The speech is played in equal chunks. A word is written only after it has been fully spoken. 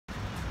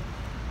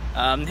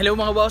Hello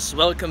mga boss,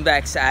 welcome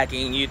back sa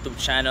aking YouTube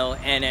channel.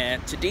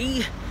 And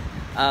today,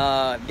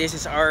 this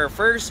is our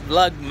first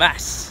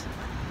Vlogmass.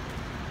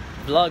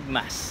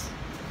 Vlogmass,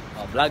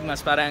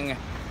 parang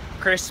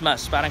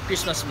Christmas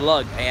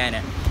vlog.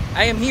 Ayan.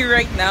 I am here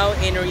right now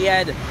in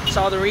Riyadh,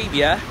 Saudi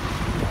Arabia.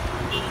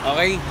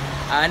 Okay,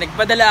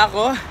 nagpadala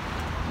ako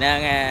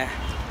ng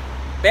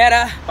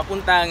pera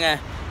papuntang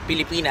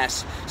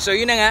Pilipinas. So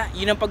yun na nga,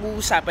 yun ang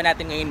pag-uusapan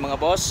natin ngayon mga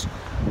boss.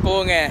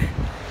 Kung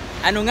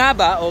ano nga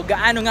ba o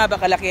gaano nga ba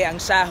kalaki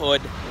ang sahod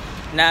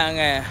ng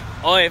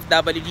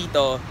OFW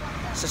dito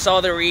sa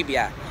Saudi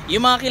Arabia.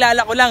 Yung mga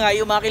kilala ko lang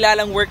yung mga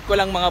kilalang work ko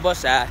lang mga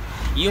boss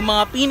yung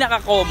mga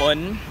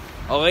pinaka-common,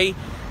 okay?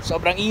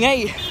 Sobrang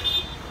ingay.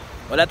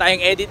 Wala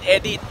tayong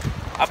edit,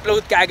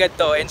 upload kaagad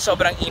to, and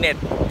sobrang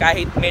init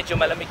kahit medyo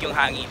malamig yung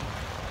hangin.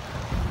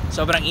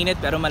 Sobrang init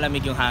pero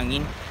malamig yung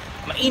hangin.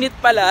 Mainit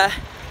pala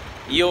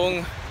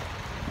yung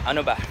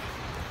ano ba?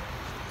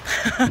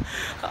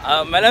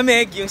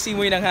 Malamig yung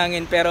simoy ng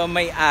hangin pero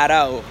may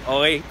araw.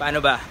 Okay,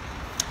 paano ba?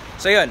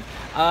 So yun,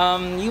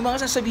 yung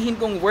mga sasabihin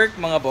kong work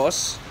mga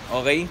boss,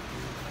 okay?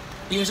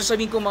 Yung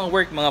sasabihin kong mga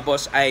work mga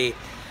boss ay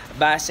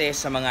base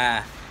sa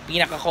mga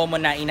pinaka-common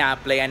na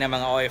ina-applyan ng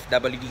mga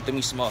OFW dito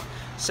mismo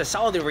sa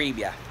Saudi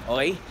Arabia.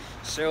 Okay?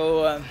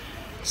 So,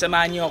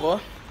 samahan nyo ako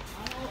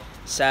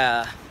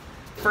sa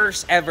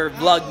first ever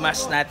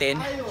Vlogmass natin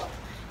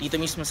dito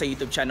mismo sa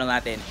YouTube channel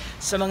natin.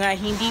 Sa mga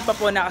hindi pa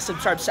po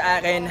nakasubscribe sa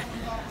akin,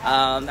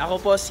 ako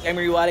po si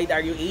Emery Walid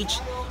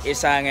RUH,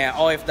 isang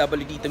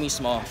OFW dito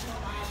mismo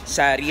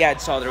sa Riyadh,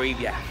 Saudi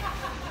Arabia.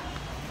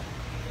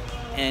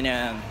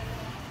 And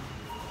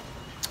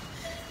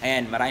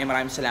ayan,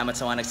 maraming salamat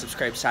sa mga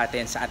nag-subscribe sa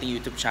atin sa ating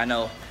YouTube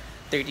channel.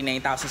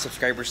 39,000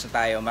 subscribers na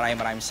tayo.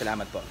 Maraming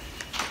salamat po.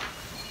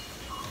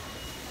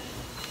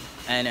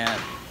 And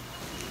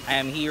I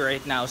am here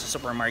right now sa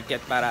supermarket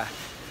para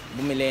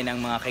bumili ng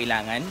mga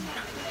kailangan.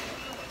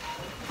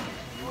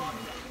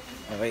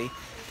 Okay,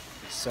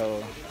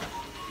 so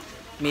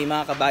may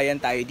mga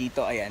kabayan tayo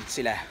dito. Ayan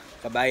sila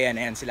kabayan,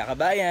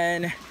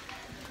 ayan,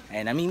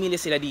 namimili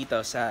sila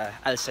dito sa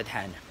Al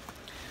Sadhan.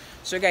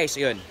 So guys,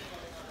 yun,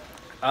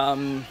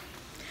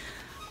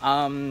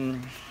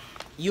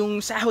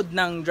 yung sahod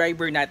ng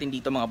driver natin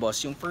dito mga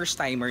boss, yung first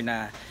timer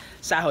na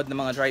sahod ng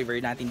mga driver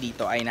natin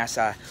dito ay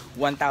nasa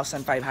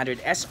 1,500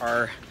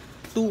 SR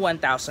to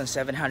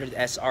 1,700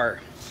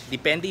 SR.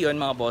 Depende yon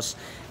mga boss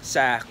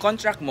sa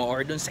contract mo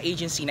or dun sa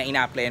agency na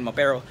ina-applyan mo.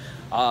 Pero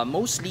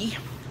mostly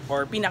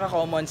or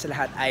pinaka-common sa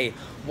lahat ay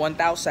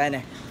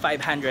 1,500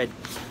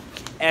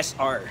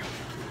 SR.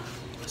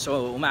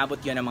 So umabot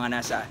yun ng mga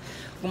nasa,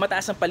 kung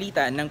mataas ang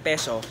palitan ng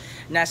peso,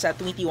 nasa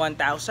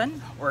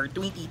 21,000 or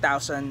 20,000,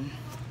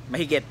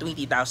 mahigit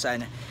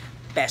 20,000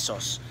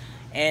 pesos.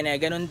 And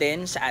ganun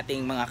din sa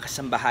ating mga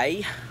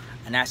kasambahay,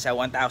 nasa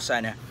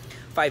 1,500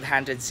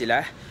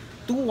 sila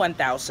to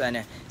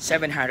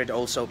 1,700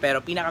 also. Pero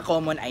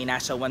pinaka-common ay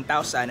nasa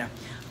 1,500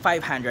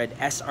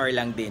 SR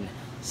lang din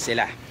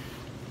sila.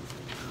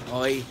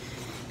 Okay.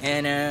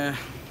 And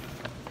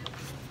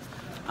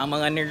ang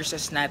mga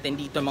nurses natin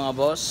dito mga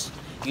boss,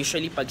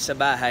 usually pag sa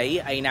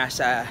bahay ay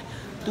nasa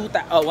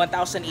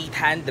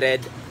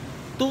 1,800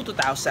 to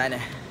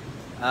 2,000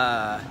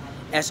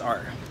 SR.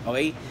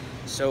 Okay?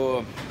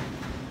 So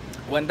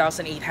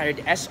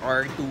 1,800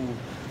 SR to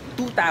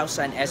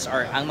 2,000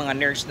 SR ang mga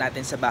nurse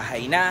natin sa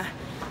bahay na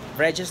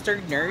registered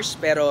nurse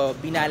pero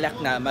binalak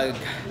na mag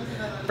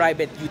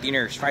private duty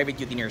nurse.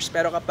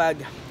 Pero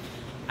kapag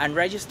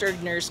unregistered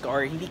nurse ka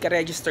or hindi ka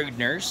registered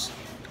nurse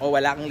o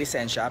wala kang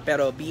lisensya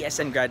pero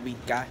BSN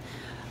graduate ka,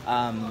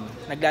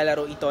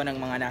 naglalaro ito ng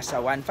mga nasa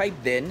 1,500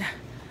 din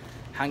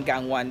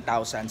hanggang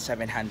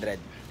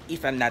 1,700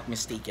 if I'm not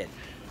mistaken.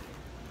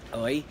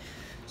 Okay?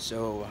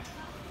 So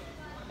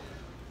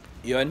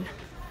yun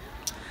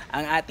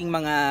ang ating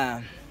mga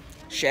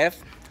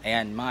chef.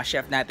 Ayan, mga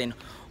chef natin,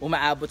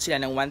 umaabot sila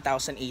ng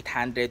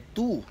 1,800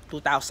 to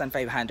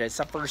 2,500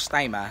 sa first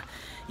time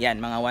Yan,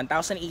 mga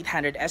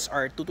 1,800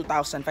 SR to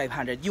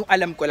 2,500. Yung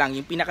alam ko lang,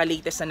 yung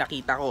pinaka-latest na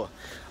nakita ko.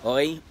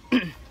 Okay?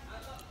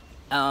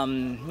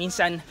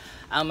 Minsan,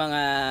 ang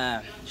mga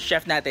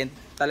chef natin,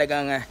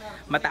 talagang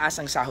mataas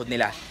ang sahod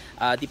nila.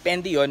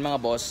 Depende yon mga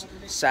boss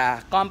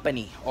sa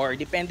company or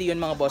depende yon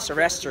mga boss sa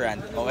restaurant.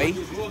 Okay?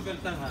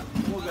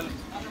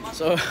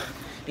 So,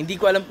 hindi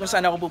ko alam kung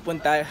saan ako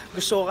pupunta.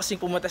 Gusto ko kasing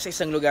pumunta sa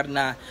isang lugar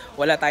na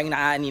wala tayong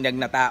naaaninag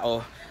na tao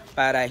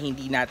para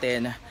hindi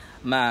natin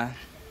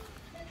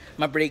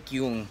ma-break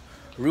yung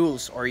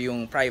rules or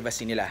yung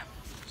privacy nila.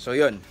 So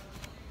yun,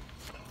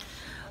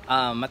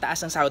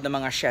 mataas ang sahod ng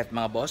mga chef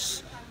mga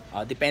boss.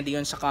 Depende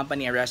yun sa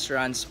company,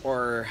 restaurants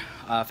or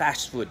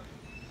fast food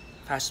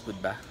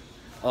ba?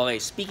 Okay,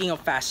 speaking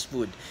of fast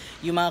food,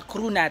 yung mga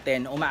crew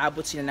natin,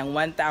 umaabot sila ng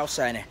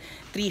 1,300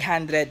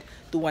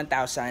 to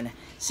 1,600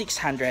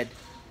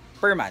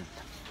 per month.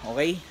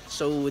 Okay?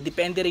 So,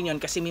 depende rin yun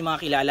kasi may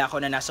mga kilala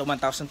ko na nasa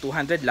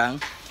 1,200 lang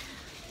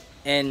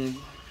and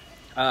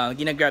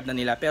ginagrab na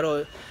nila.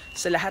 Pero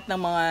sa lahat ng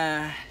mga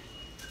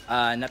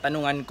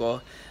natanungan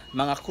ko,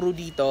 mga crew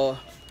dito,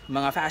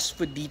 mga fast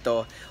food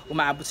dito,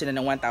 umaabot sila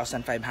ng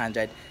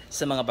 1,500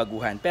 sa mga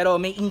baguhan. Pero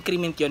may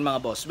increment yun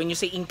mga boss. When you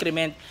say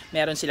increment,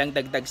 meron silang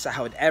dagdag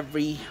sahod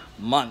every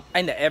month,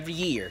 every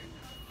year.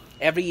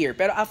 Every year.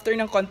 Pero after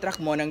ng contract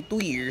mo ng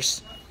 2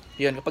 years,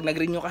 yun, kapag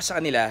nag-renew ka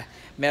sa kanila,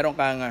 meron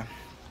kang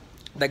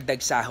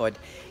dagdag sahod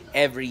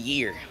every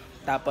year.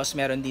 Tapos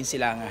meron din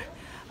silang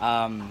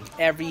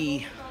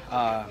every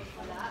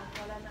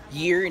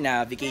year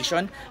na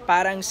vacation.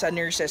 Parang sa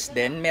nurses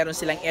din, meron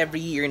silang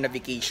every year na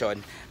vacation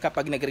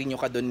kapag nag-renew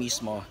ka doon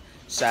mismo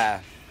sa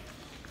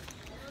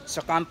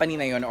company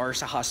na yon or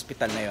sa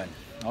hospital na yon.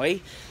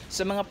 Okay?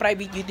 Sa mga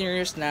private duty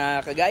nurse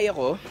na kagaya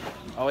ko,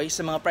 okay,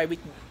 sa mga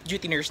private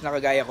duty nurse na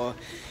kagaya ko,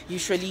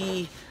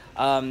 usually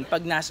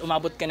pag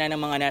umabot ka na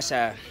ng mga nasa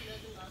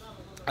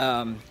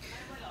 3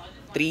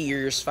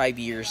 years, 5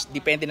 years,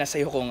 depende na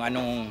sa'yo kung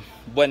anong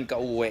buwan ka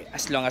uuwi.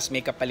 As long as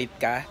may kapalit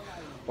ka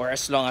or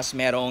as long as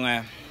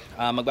merong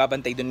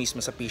magbabantay dun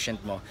mismo sa patient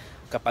mo.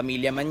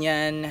 Kapamilya man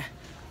yan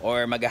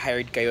or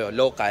mag-hired kayo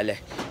local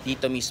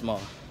dito mismo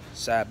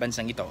sa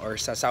bansang ito or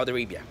sa Saudi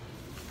Arabia.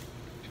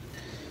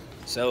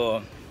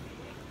 So,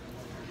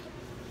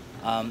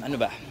 ano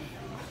ba?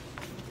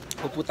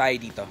 Upo tayo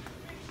dito.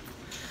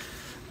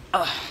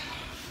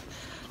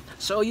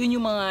 So, yun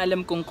yung mga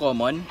alam kong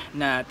common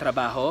na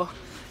trabaho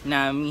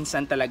na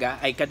minsan talaga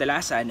ay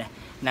kadalasan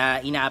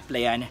na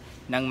ina-applyan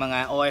ng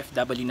mga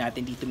OFW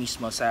natin dito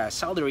mismo sa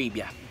Saudi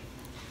Arabia.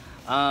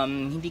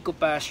 Hindi ko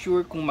pa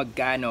sure kung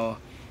magkano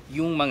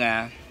yung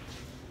mga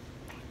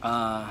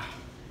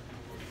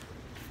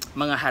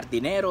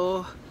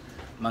hardinero,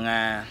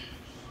 mga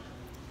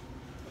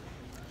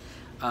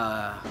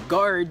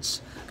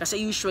guards, kasi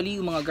usually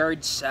yung mga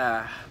guards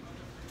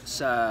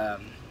sa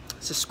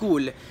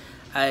school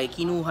ay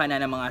kinuha na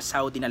ng mga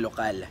Saudi na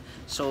lokal.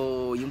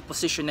 So, yung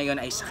position na yon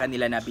ay sa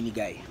kanila na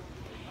binigay.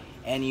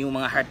 And yung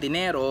mga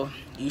hardinero,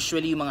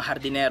 usually yung mga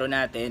hardinero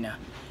natin,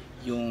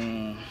 yung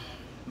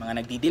mga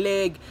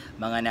nagdidilig,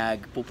 mga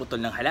nagpuputol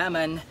ng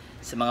halaman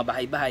sa mga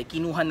bahay-bahay,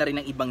 kinuha na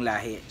rin ng ibang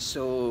lahi.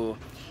 So,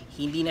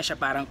 hindi na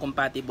siya parang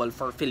compatible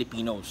for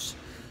Filipinos.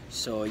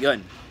 So,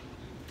 yon.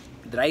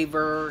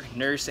 Driver,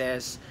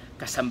 nurses,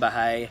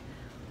 kasambahay,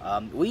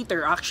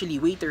 waiter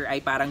ay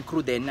parang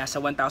crew din,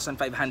 nasa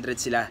 1,500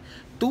 sila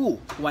to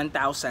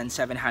 1,700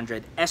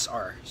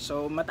 SR.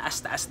 So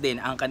mataas-taas din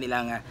ang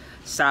kanilang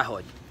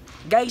sahod.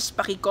 Guys,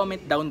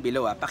 paki-comment down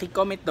below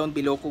Paki-comment down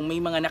below kung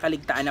may mga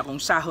nakaligtaan akong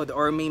sahod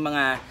or may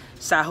mga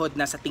sahod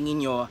na sa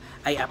tingin nyo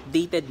ay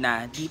updated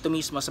na dito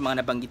mismo sa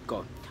mga nabanggit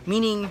ko.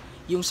 Meaning,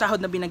 yung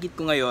sahod na binanggit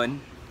ko ngayon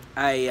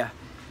ay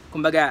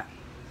kumbaga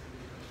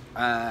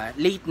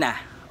late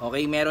na.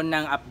 Okay, meron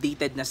ng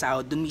updated na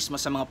sahod dun mismo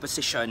sa mga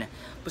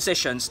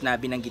positions na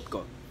binanggit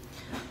ko.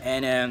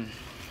 And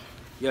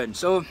yun.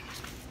 So,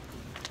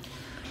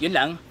 yun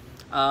lang.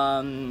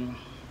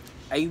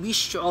 I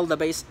wish you all the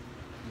best.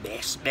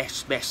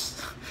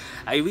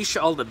 I wish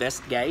you all the best,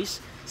 guys,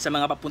 sa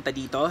mga papunta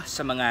dito, sa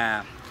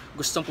mga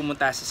gustong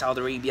pumunta sa Saudi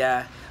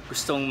Arabia,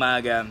 gustong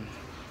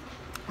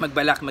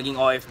magbalak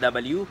maging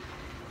OFW.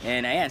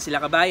 And ayan,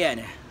 sila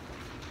kabayan.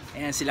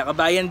 Ayan, sila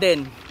kabayan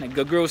din.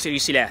 Nag-grocery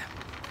sila.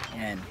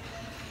 Ayan.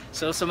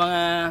 So sa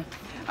mga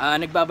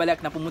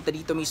nagbabalak na pumunta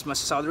dito mismo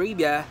sa Saudi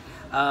Arabia,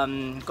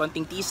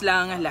 konting tiis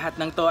lang, lahat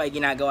ng to ay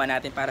ginagawa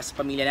natin para sa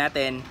pamilya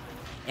natin.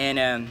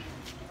 And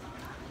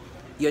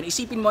yun,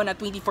 isipin mo na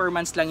 24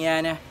 months lang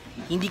yan,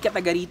 hindi ka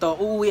taga rito,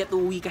 uuwi at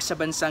uuwi ka sa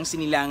bansang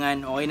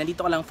sinilangan. Okay,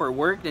 nandito ka lang for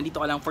work, nandito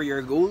ka lang for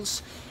your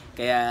goals.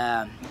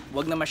 Kaya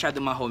wag na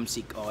masyadong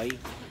ma-homesick, okay?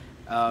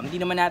 Hindi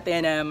naman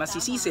natin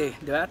masisisi,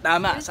 di ba?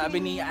 Tama, sabi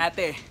ni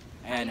ate.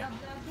 Ayan.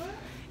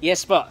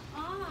 Yes po.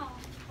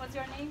 What's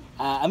your name?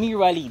 Amir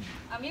Walid.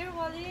 Amir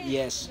Walid?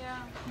 Yes.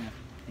 Yeah.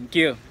 Thank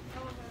you.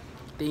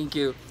 Thank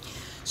you.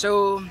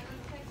 So,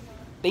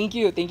 thank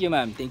you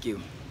ma'am. Thank you.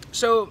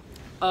 So,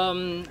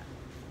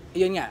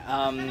 yun nga,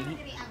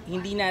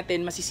 hindi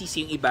natin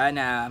masisisi yung iba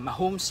na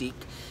ma-homesick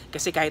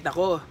kasi kahit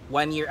ako,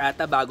 1 year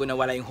ata bago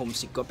nawala yung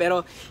homesick ko.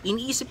 Pero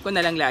iniisip ko na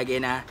lang lagi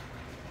na,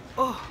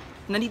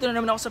 nandito na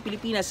naman ako sa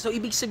Pilipinas. So,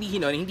 ibig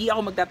sabihin nun, hindi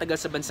ako magtatagal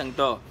sa bansang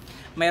to.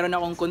 Mayroon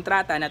akong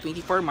kontrata na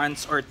 24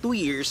 months or 2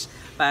 years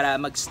para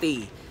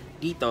magstay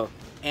dito.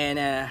 And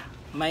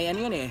may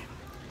ano yun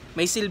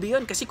may silbi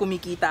yun kasi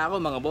kumikita ako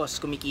mga boss,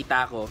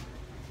 kumikita ako.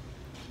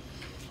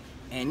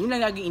 And yun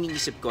lang lagi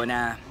iniisip ko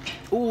na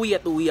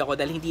uuwi at uuwi ako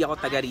dahil hindi ako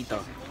taga rito.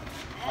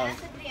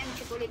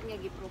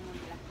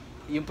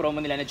 Yung promo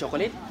nila na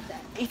chocolate?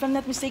 If I'm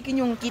not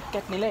mistaken, yung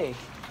KitKat nila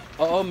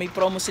Oo, may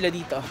promo sila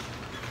dito.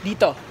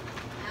 Dito.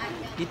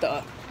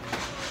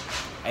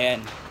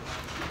 Ayan.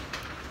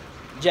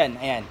 Diyan,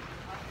 ayan.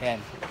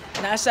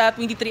 Nasa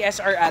 23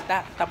 SR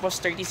ata, tapos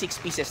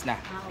 36 pieces na.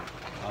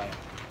 Okay.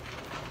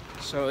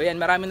 So, ayan,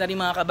 marami na rin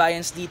mga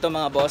kabayans dito,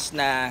 mga boss,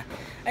 na,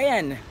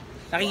 ayan,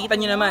 nakikita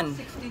nyo naman.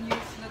 16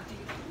 years na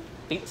dito.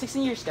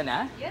 16 years ka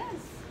na?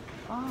 Yes.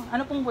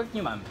 Ano pong work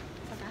nyo, ma'am?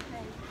 Sa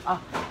bahay.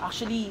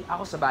 Actually,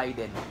 ako sa bahay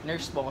din.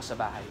 Nurse po ako sa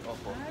bahay.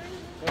 Opo.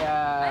 Kaya...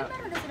 Ay,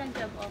 meron na silang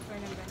job offer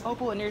ng gano'n?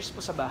 Opo, nurse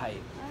po sa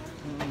bahay.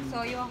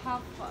 So, you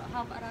have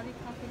Arabic,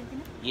 half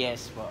Filipino?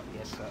 Yes po.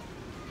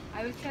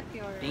 I will check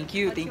your... Thank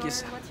you, thank you.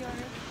 What's your...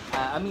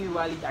 Amir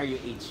Walid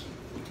RUH.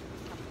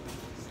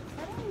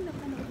 Parang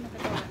napanood na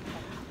katawa.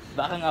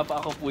 Baka nga pa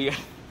ako po yun.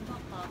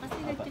 Baka. Kasi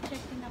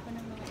nag-check din ako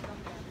ng mga ibang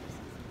brands.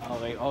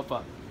 Okay, opo.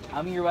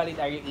 Amir Walid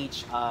RUH.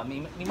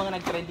 May mga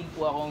nag-trending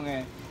po akong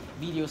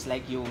videos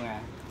like yung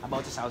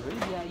about sa Saudi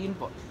Arabia. Yun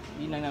po.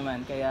 Yun lang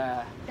naman.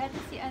 Kaya... Dati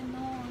si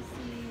ano,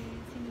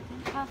 sino din?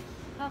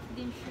 Half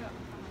din siya.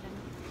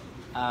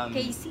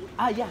 Casey?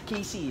 Yeah,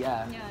 Casey.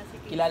 Yeah. Yeah, si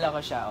Casey. Kilala ko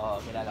siya. Oo,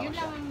 kilala ko Yun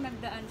siya. lang ang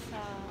nagdaan sa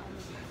ano.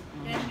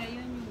 Then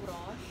ngayon yung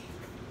Rush.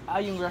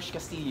 Yung Rush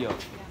Castillo.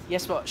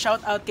 Yes po.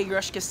 Shout out kay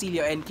Rush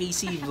Castillo and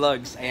KC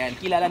Vlogs. Ayan,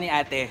 kilala ni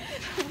ate.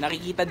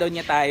 Nakikita daw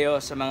niya tayo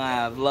sa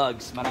mga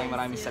vlogs.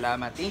 Maraming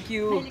salamat. Thank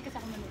you. Mahilig kasi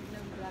ako manood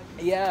ng vlog.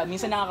 Yeah,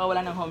 minsan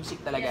nakakawala ng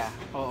homesick talaga.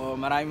 Oo,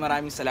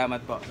 maraming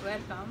salamat po.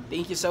 Welcome.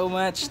 Thank you so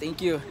much.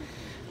 Thank you.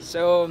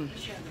 So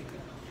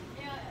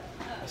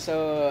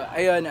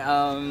ayun,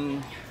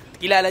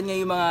 kilala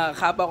niya yung mga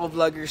kapwa ko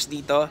vloggers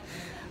dito.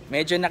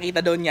 Medyo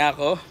nakita daw niya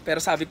ako,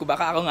 pero sabi ko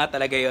baka ako nga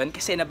talaga yon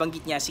kasi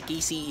nabanggit niya si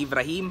Casey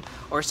Ibrahim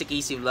or si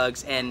Casey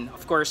Vlogs and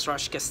of course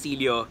Rush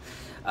Castillo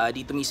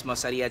dito mismo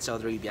sa Riyadh,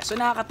 Saudi Arabia. So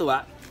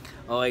nakakatuwa.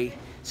 Okay.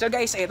 So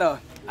guys, ito.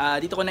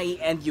 Dito ko na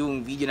i-end yung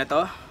video na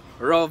to.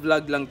 Raw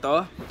vlog lang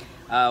to.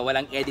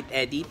 Walang edit.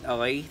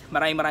 Okay.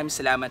 Maraming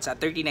salamat sa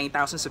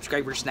 39,000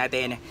 subscribers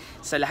natin,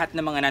 sa lahat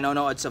ng mga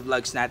nanonood sa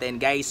vlogs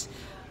natin. Guys,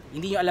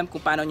 hindi nyo alam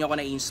kung paano nyo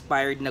ako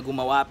na-inspired na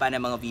gumawa pa ng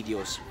mga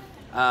videos.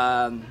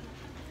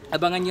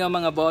 Abangan nyo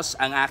mga boss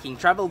ang aking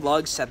travel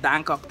vlogs sa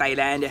Bangkok,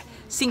 Thailand,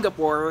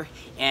 Singapore,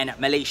 and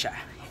Malaysia.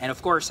 And of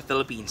course, sa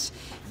Philippines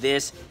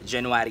this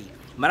January.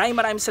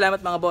 Maraming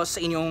salamat mga boss sa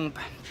inyong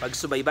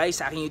pagsubaybay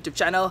sa aking YouTube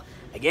channel.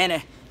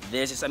 Again,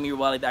 this is Amir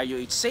Walid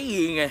RUH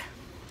saying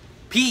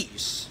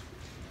peace.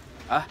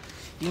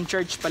 Yung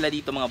charge pala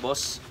dito mga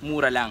boss,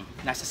 mura lang.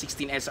 Nasa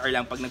 16 SR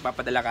lang pag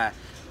nagpapadala ka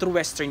through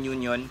Western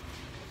Union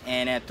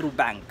and through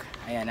bank.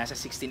 Ayan, nasa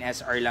 16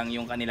 SR lang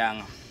yung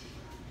kanilang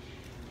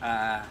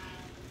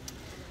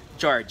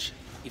charge,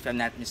 if I'm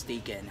not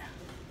mistaken.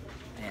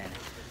 Ayan.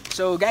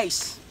 So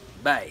guys,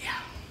 bye.